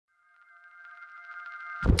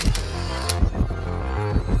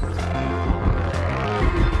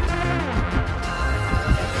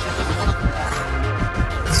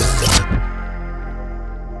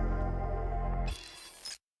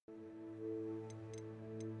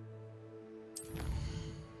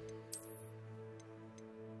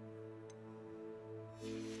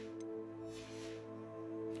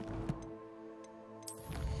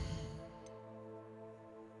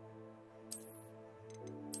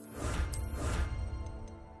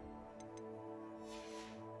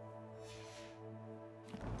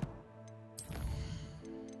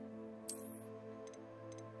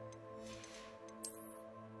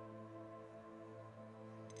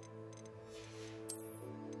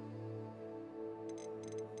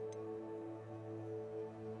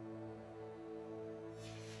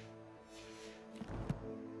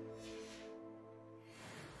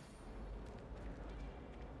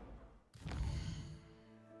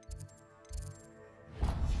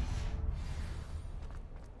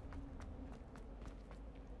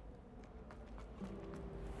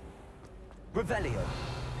Revelio.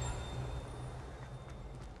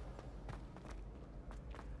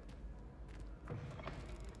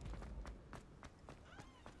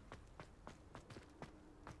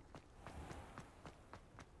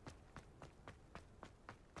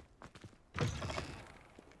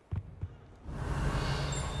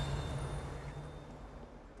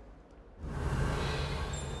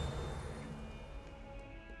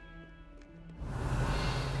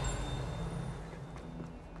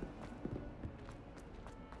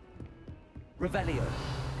 Revelio.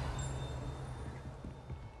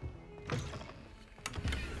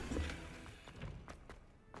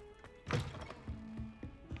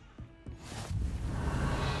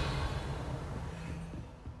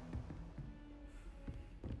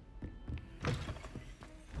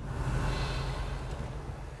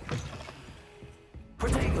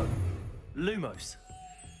 Protego. Lumos.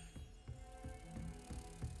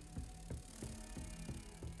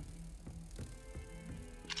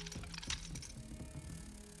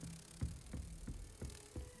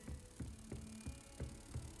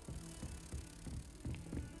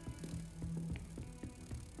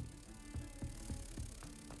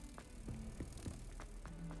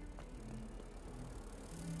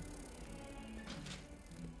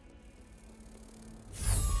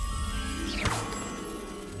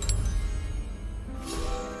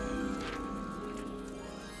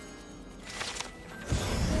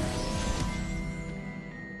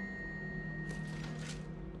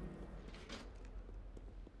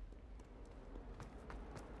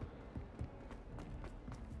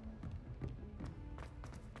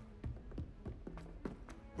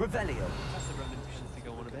 Revelio. That's the reminiscence to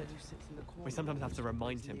go on a bit. We sometimes have to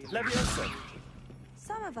remind him to... Levioso.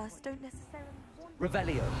 Some of us don't necessarily want...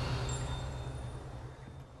 Revelio.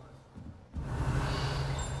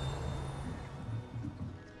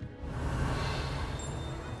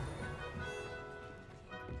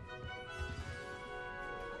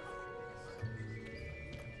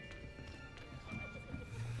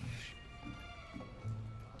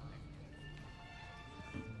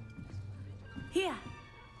 Here,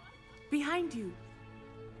 behind you.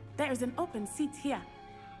 There is an open seat here.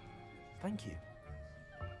 Thank you.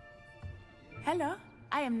 Hello,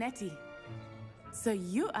 I am Nettie. So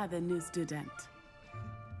you are the new student.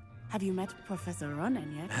 Have you met Professor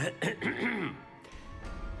Ronan yet?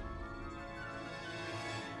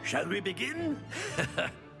 Shall we begin?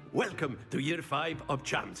 Welcome to Year 5 of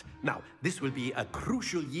Charms. Now, this will be a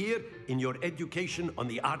crucial year in your education on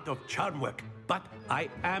the art of charm work. But I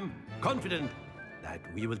am confident that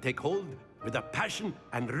we will take hold with the passion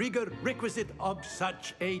and rigor requisite of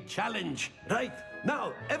such a challenge. Right,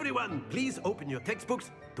 now, everyone, please open your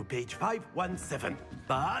textbooks to page 517.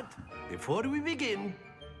 But before we begin,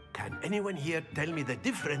 can anyone here tell me the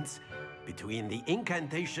difference between the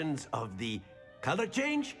incantations of the color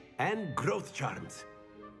change and growth charms?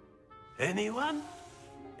 Anyone?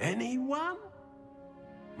 Anyone?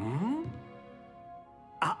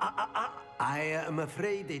 I am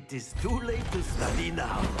afraid it is too late to study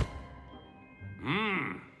now.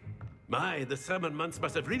 My, the summer months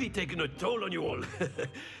must have really taken a toll on you all.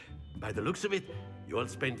 By the looks of it, you all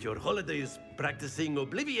spent your holidays practicing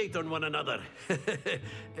Obliviate on one another.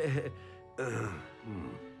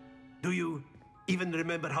 Do you even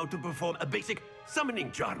remember how to perform a basic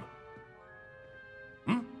summoning charm?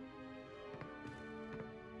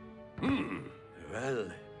 Well,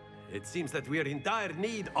 it seems that we are in dire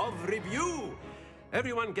need of review.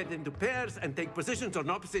 Everyone get into pairs and take positions on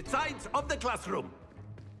opposite sides of the classroom.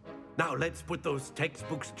 Now let's put those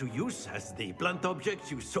textbooks to use as the blunt objects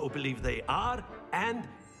you so believe they are, and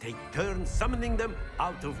take turns summoning them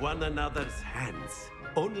out of one another's hands.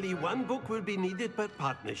 Only one book will be needed per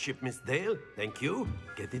partnership, Miss Dale. Thank you.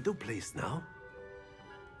 Get into place now.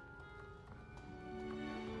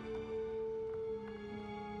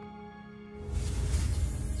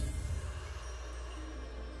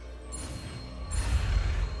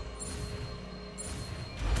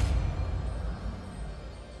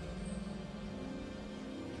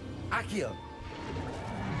 Accio.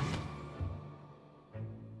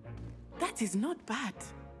 That is not bad.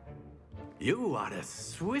 You are a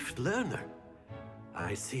swift learner.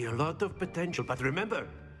 I see a lot of potential, but remember,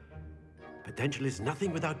 potential is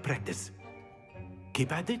nothing without practice.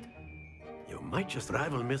 Keep at it. You might just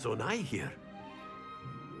rival Miss Onai here.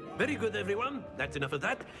 Very good, everyone. That's enough of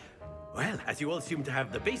that. Well, as you all seem to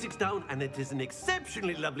have the basics down, and it is an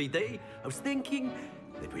exceptionally lovely day, I was thinking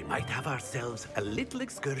that we might have ourselves a little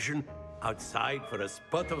excursion outside for a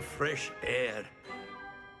spot of fresh air.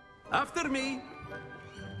 After me.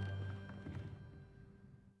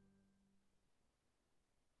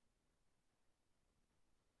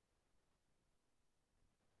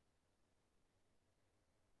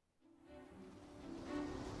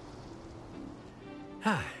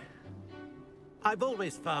 I've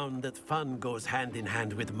always found that fun goes hand in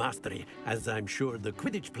hand with mastery, as I'm sure the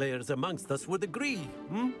Quidditch players amongst us would agree,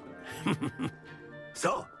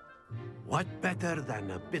 So, what better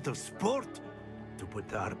than a bit of sport to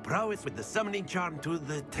put our prowess with the summoning charm to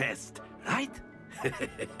the test, right?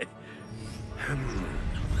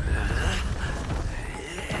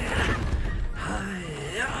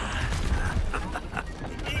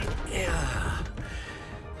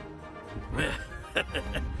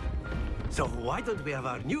 So why don't we have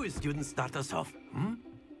our newest student start us off?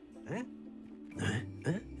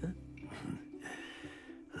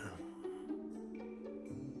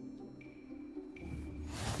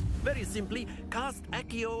 Very simply, cast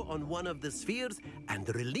Accio on one of the spheres and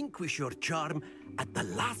relinquish your charm at the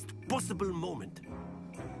last possible moment.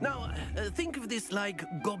 Now, think of this like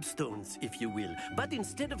gobstones, if you will. But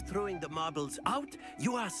instead of throwing the marbles out,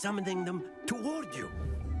 you are summoning them toward you.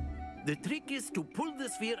 The trick is to pull the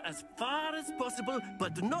sphere as far as possible,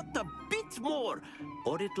 but not a bit more,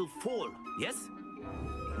 or it'll fall, yes?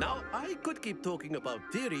 Now, I could keep talking about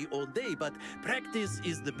theory all day, but practice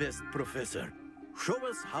is the best professor. Show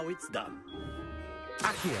us how it's done.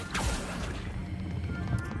 Accio.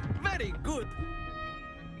 Very good.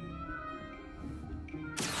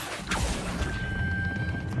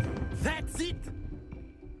 That's it.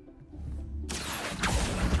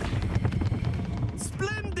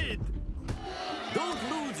 Splendid.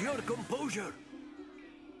 Don't lose your composure.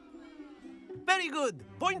 Very good.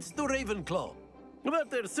 Points to Ravenclaw. But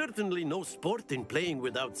there's certainly no sport in playing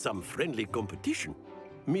without some friendly competition.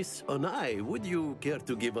 Miss Onai, would you care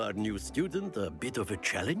to give our new student a bit of a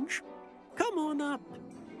challenge? Come on up.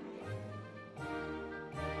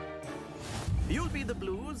 You'll be the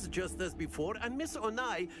blues, just as before, and Miss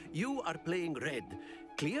Onai, you are playing red.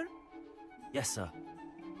 Clear? Yes, sir.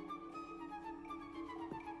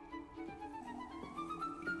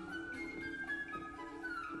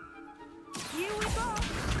 Here we go.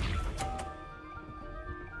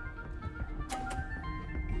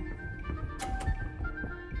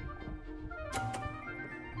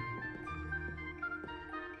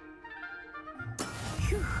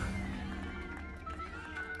 Phew.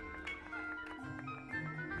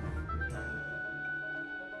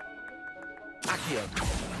 Accio.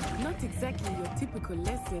 Not exactly your typical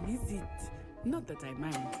lesson, is it? Not that I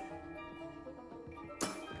mind.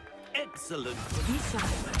 Excellent. Be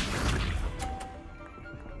sharp.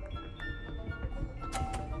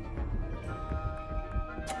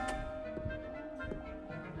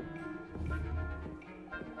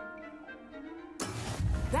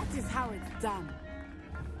 That is how it's done.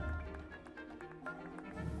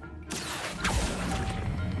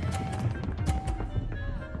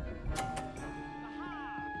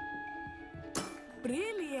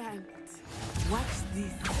 Brilliant. Watch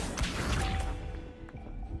this.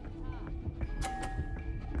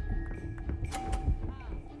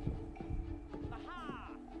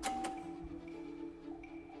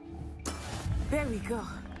 There we go.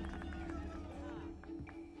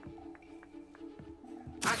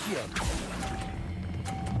 Accio.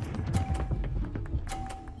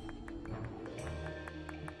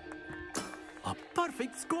 A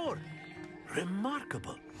perfect score.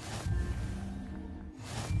 Remarkable.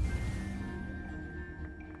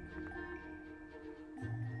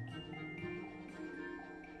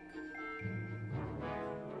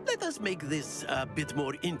 Let us make this a bit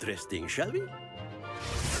more interesting, shall we?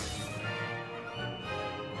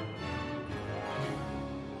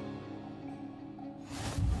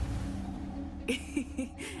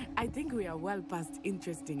 I think we are well past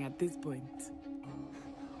interesting at this point.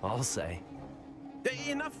 I'll say.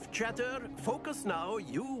 Enough chatter. Focus now.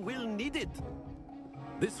 You will need it.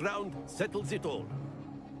 This round settles it all.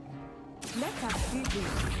 Let us see this.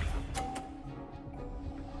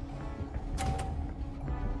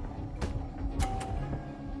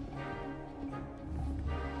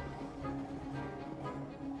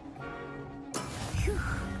 Phew.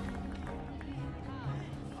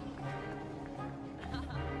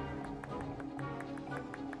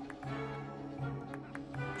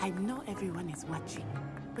 I know everyone is watching,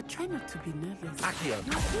 but try not to be nervous. Accio. You're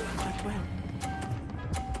doing quite well.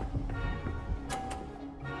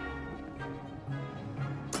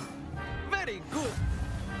 Very good.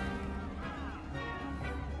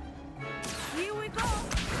 Here we go.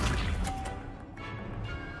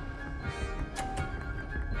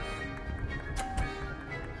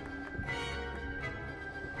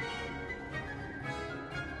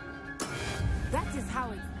 That is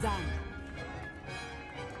how it's done.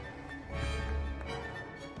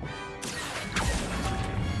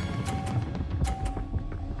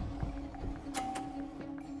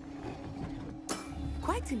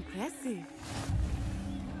 Quite impressive.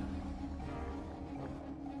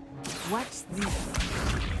 Watch this.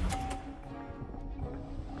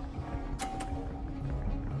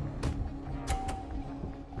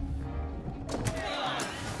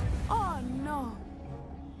 Oh no.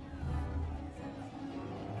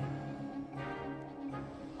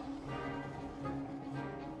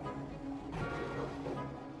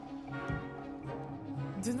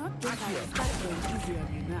 Do not think I will start going easy on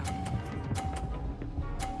you now.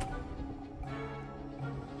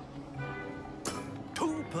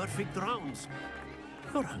 Two perfect rounds.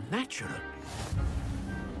 You're a natural.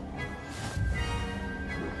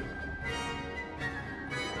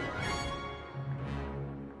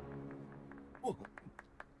 Oh.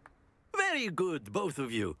 Very good, both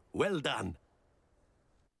of you. Well done.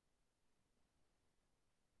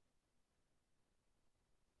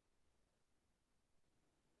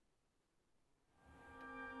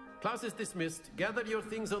 Class is dismissed. Gather your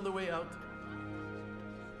things on the way out.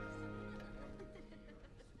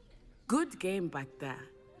 Good game back there.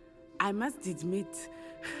 I must admit,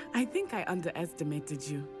 I think I underestimated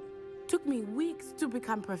you. Took me weeks to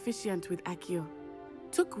become proficient with Accio.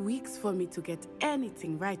 Took weeks for me to get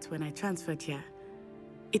anything right when I transferred here.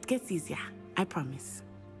 It gets easier, I promise.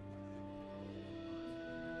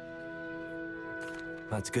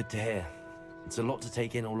 That's good to hear. It's a lot to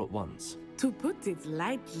take in all at once. To put it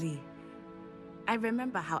lightly, I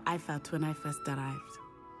remember how I felt when I first arrived.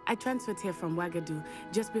 I transferred here from Wagadu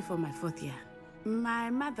just before my 4th year. My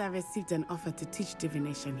mother received an offer to teach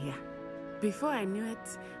divination here. Before I knew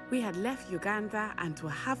it, we had left Uganda and were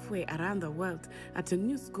halfway around the world at a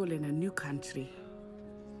new school in a new country.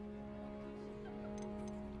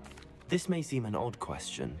 This may seem an odd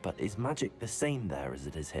question, but is magic the same there as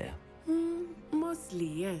it is here? Mostly,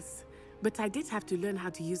 yes. But I did have to learn how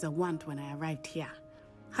to use a wand when I arrived here.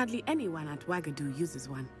 Hardly anyone at Wagadu uses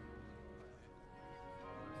one.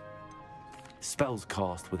 Spells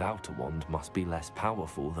cast without a wand must be less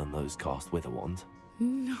powerful than those cast with a wand.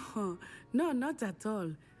 No, not at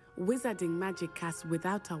all. Wizarding magic cast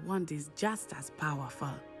without a wand is just as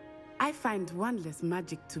powerful. I find wandless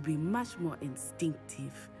magic to be much more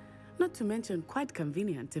instinctive. Not to mention quite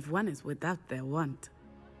convenient if one is without their wand.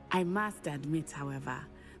 I must admit, however,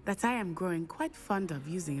 that I am growing quite fond of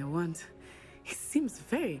using a wand. It seems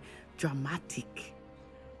very dramatic.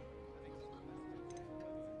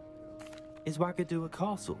 Is Wagadu a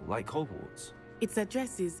castle, like Hogwarts? Its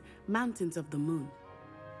address is Mountains of the Moon.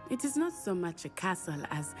 It is not so much a castle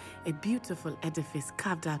as a beautiful edifice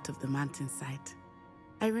carved out of the mountainside.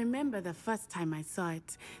 I remember the first time I saw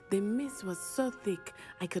it, the mist was so thick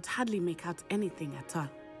I could hardly make out anything at all.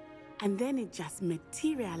 And then it just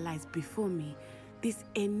materialized before me, this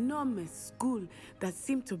enormous school that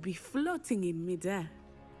seemed to be floating in midair.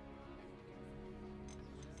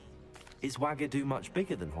 Is Wagadu much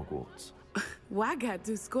bigger than Hogwarts?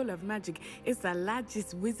 Wagadu School of Magic is the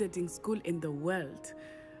largest wizarding school in the world.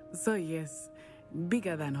 So yes,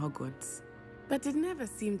 bigger than Hogwarts. But it never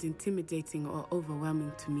seemed intimidating or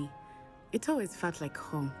overwhelming to me. It always felt like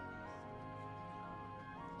home.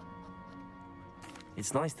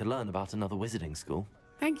 It's nice to learn about another wizarding school.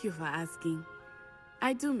 Thank you for asking.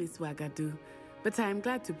 I do miss Wagadu, but I am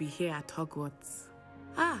glad to be here at Hogwarts.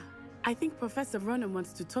 Ah, I think Professor Ronan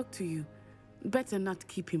wants to talk to you. Better not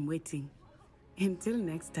keep him waiting. Until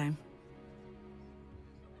next time.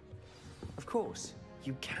 Of course,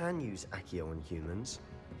 you can use Accio on humans.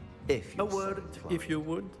 If A you're so word, inclined. if you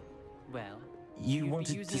would. Well, You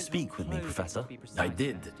wanted to speak with me, Professor? I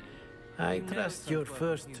did. I trust your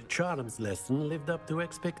first charms lesson lived up to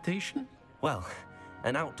expectation? Well,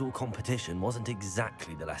 an outdoor competition wasn't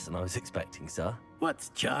exactly the lesson I was expecting, sir. What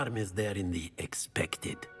charm is there in the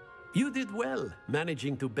expected? You did well,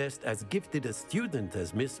 managing to best as gifted a student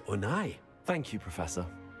as Miss Onai. Thank you, Professor.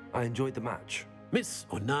 I enjoyed the match. Miss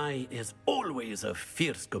Onai is always a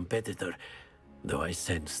fierce competitor, though I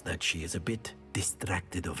sense that she is a bit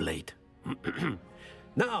distracted of late.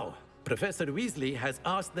 Now, Professor Weasley has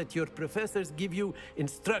asked that your professors give you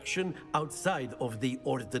instruction outside of the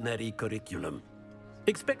ordinary curriculum.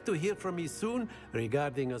 Expect to hear from me soon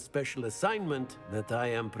regarding a special assignment that I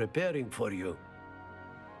am preparing for you.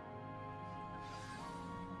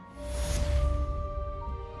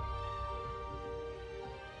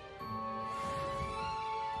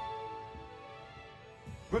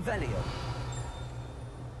 Revelio.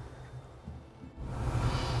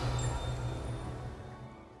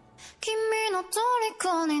 君の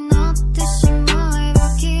虜になって